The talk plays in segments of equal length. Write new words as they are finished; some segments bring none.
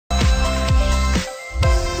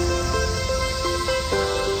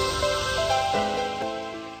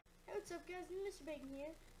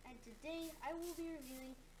today I will be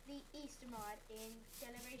reviewing the Easter mod in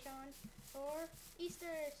Celebration for Easter.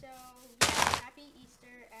 So yeah, happy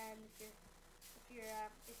Easter! And if you have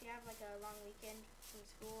like a long weekend from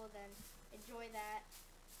school, then enjoy that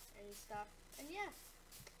and stuff. And yeah,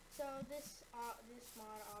 so this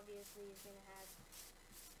mod obviously is gonna have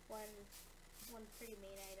one pretty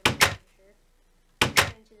main item for sure.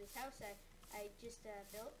 Get into this house I just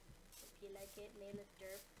built. If you like it, nail it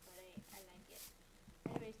derp, but I like it.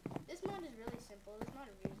 Anyways, this mod is really simple. This mod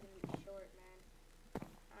review is gonna be short, man.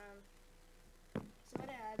 So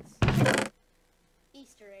it adds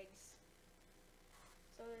Easter eggs.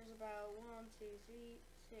 So there's about 1, 2, 3,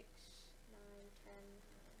 6, 9, 10,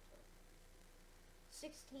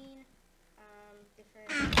 16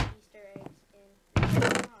 different Easter eggs in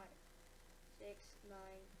this mod. 6, 9,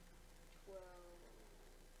 12.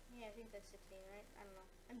 Yeah, I think that's 16, right? I don't know.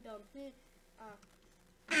 I'm dumb. Anyways,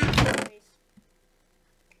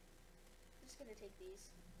 I'm just gonna take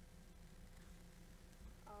these.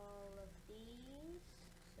 All of these.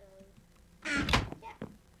 So, yeah.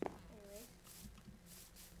 Anyways.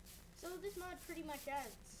 So this mod pretty much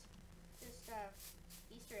adds just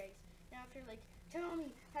Easter eggs. Now if you're like, tell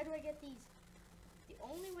me, how do I get these? The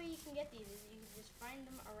only way you can get these is you can just find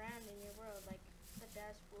them around in your world, like such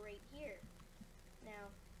as right here.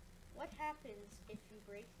 Now, what happens if you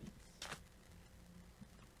break these?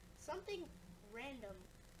 Something random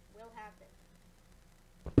will happen.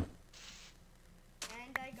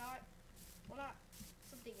 And I got, well, not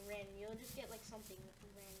something random, you'll just get like something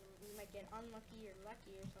random. You might get unlucky or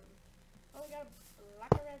lucky or something. Oh, we got a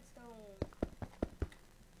block of redstone.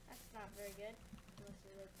 That's not very good, unless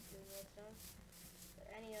you like doing redstone. But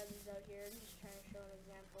any others out here, I'm just trying to show an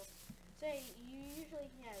example. Say, you usually,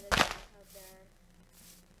 yeah, there's one out there.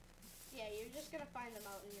 Yeah, you're just gonna find them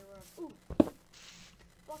out in your world. Ooh!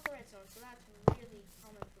 Block of redstone, so that's really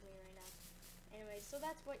common for me right now. Anyway, so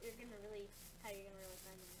that's what you're gonna really, how you're gonna really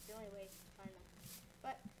find them. It's the only way to find them.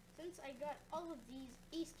 But since I got all of these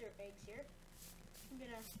Easter eggs here, I'm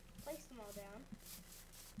gonna place them all down.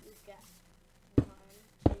 We've got 1,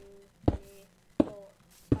 2, 3, 4,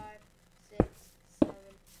 5, 6, 7,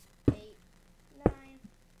 8, 9,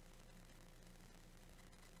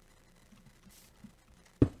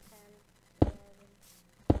 10, 11,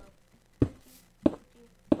 12, 13, 14,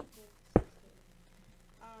 15, 16.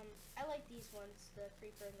 I like these ones, the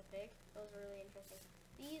creeper and the pig. Those are really interesting.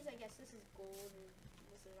 These, I guess this is gold and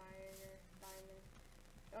this is iron or diamond.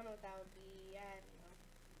 Don't know what that would be. I don't know.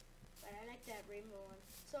 But I like that rainbow one.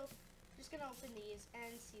 So, just gonna open these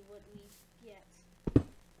and see what we get.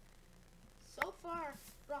 So far,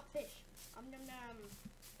 raw fish. Num num.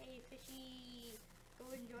 Hey fishy, go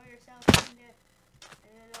enjoy yourself in the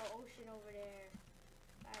little ocean over there.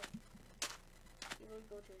 Bye. He will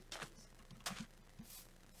go to his buddies.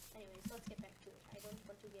 Anyways, let's get back to it. I don't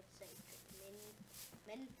want to get saved.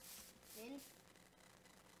 Men.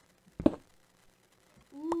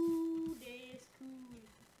 Ooh, that's cool.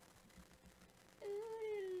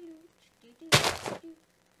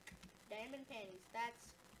 Diamond panties.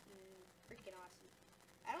 That's freaking awesome.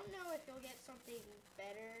 I don't know if you'll get something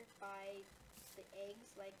better by the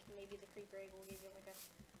eggs. Like maybe the creeper egg will give you like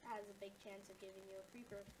has a big chance of giving you a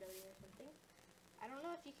creeper exploding or something. I don't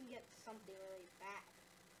know if you can get something really bad.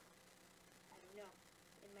 I don't know.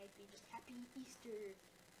 It might be just happy Easter.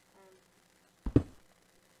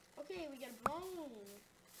 Okay, we got a bone.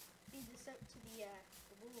 Feed this up to the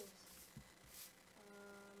wolves.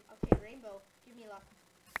 Okay, rainbow. Give me luck.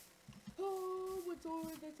 Oh, what's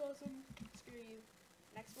on? That's awesome. Screw you.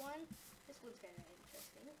 Next one. This one's kind of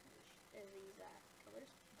interesting. These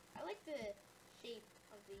colors. I like the shape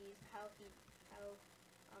of these. How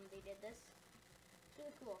they did this. It's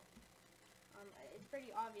really cool. It's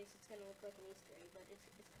pretty obvious it's gonna look like an Easter egg, but it's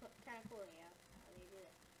kind of cool, yeah, how they did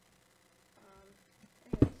it.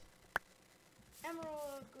 Anyways,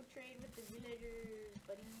 emerald, go trade with the villagers,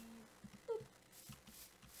 buddy. Boop.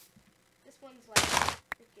 This one's like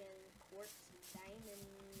freaking quartz and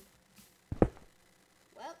diamond.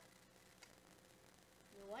 Well,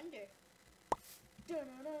 no wonder.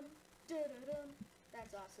 Dun-dun-dun, dun-dun-dun.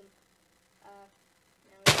 That's awesome.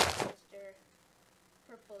 Now we got Mr.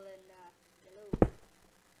 Purple and yellow.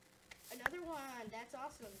 Another one. That's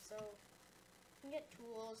awesome. So you can get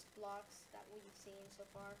tools, blocks that we've seen so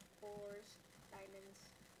far, ores, diamonds.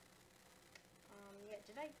 Yeah.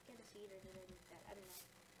 Did I get a seed or did I get that? I don't know.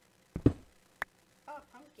 Oh,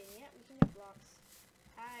 pumpkin. Yeah, we can get blocks.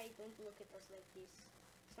 Hi. Don't look at us like this.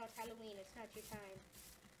 It's not Halloween. It's not your time.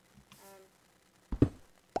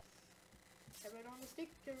 Carrot on the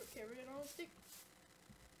stick. Carrot on the stick.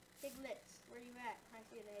 Piglets, where you at? I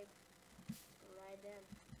see an egg. Ride them.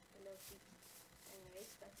 no sheep.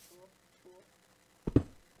 Anyways, that's cool. Cool.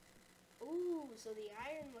 Ooh, so the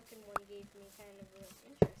iron-looking one gave me kind of an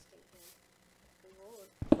interesting thing. Reward.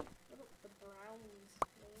 What about the browns?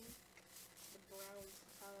 Name? The browns.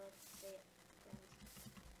 How do I say it? Browns.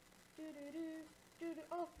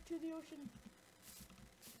 Off to the ocean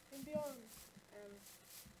and beyond.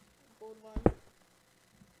 Gold one.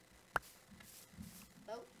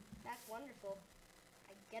 Boat. That's wonderful.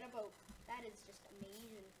 I get a boat. That is just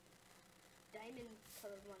amazing. Diamond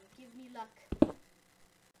colored one. Give me luck.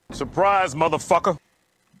 Surprise, motherfucker.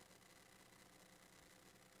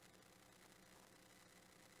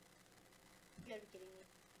 You gotta be kidding me.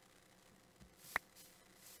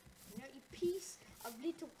 You know, you piece of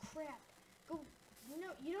little crap. Go.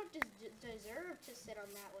 No, you don't deserve to sit on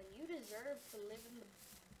that one. You deserve to live in the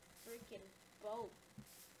freaking boat.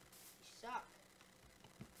 You suck.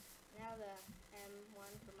 Now the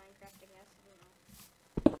M1 for Minecrafting S. I don't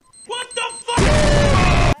know. What the fuck?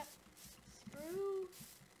 Screw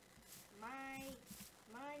my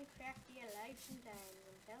Minecrafty lives and times,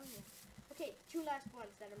 I'm telling you. Okay, two last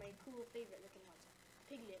ones that are my cool favorite looking ones.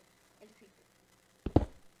 Piglet and Creeper.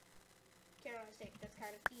 Carrot on a stick, that's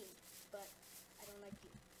kind of themed, but I don't like you.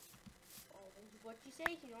 Oh, what you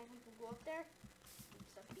say? You don't want to go up there? You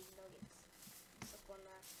suck big nuggets. You suck on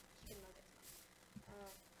chicken nuggets.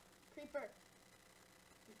 Creeper.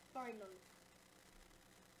 Final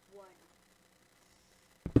one.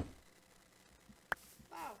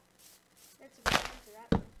 Wow. That's a good answer, that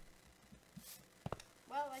one.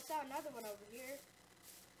 Well, I saw another one over here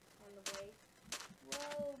on the way.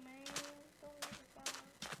 Whoa, man. Don't let it fall.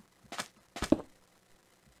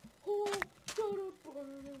 Oh,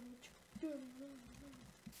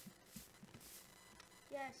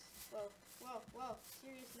 yes. Whoa.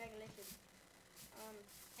 Serious negligence.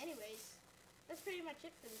 Anyways, that's pretty much it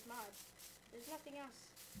for this mod. There's nothing else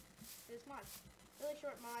for this mod. Really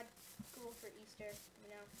short mod. Cool for Easter, you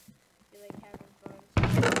know. If you like having fun.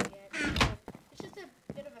 It's just a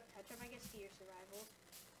bit of a touch-up, I guess, to your survival.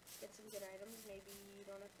 Get some good items. Maybe you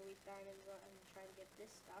don't have to waste diamonds and try to get this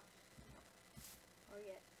stuff. Or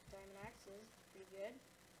get diamond axes. Pretty good.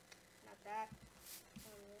 Not that.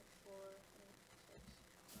 4, 6.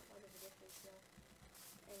 Not much of a difference, though.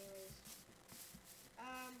 Anyways.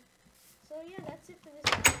 So yeah, that's it for this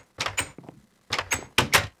video.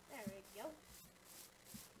 There we go.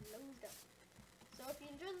 Loaded up. So if you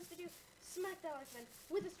enjoyed this video, smack that like button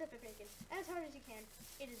with a strip of bacon as hard as you can.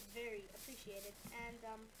 It is very appreciated. And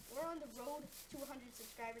we're on the road to 100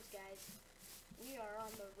 subscribers, guys. We are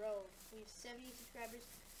on the road. We have 70 subscribers.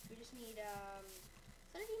 We just need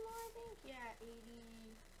 30 more, I think. Yeah,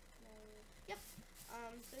 80. Yep.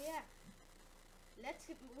 So yeah.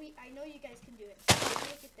 I know you guys can do it. Let's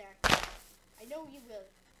make it there. I know you will.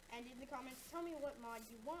 And in the comments, tell me what mod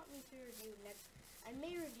you want me to review next. I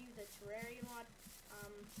may review the Terraria mod.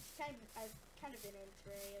 I've kind of been in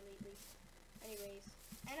Terraria lately. Anyways,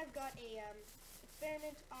 and I've got a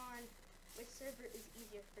experiment on which server is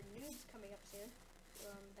easier for noobs coming up soon.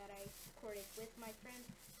 That I recorded with my friend,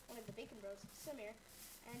 one of the Bacon Bros, Samir.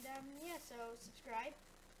 And yeah, so subscribe.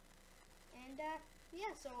 And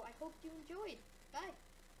yeah, so I hope you enjoyed. Bye.